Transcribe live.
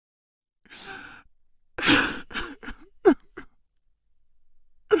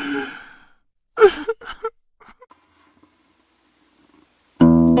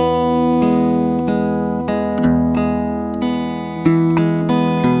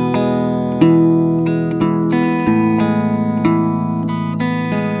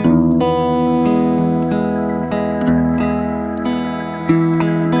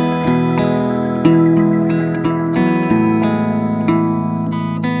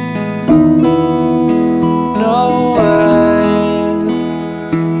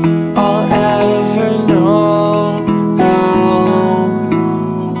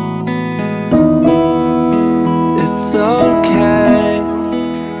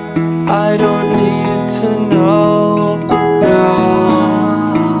I don't need to know now.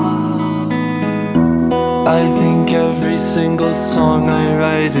 I think every single song I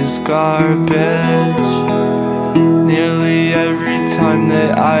write is garbage. Nearly every time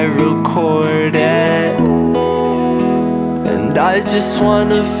that I record it. And I just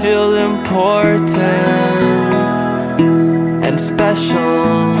wanna feel important and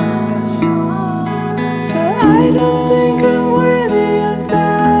special. But I don't think I'm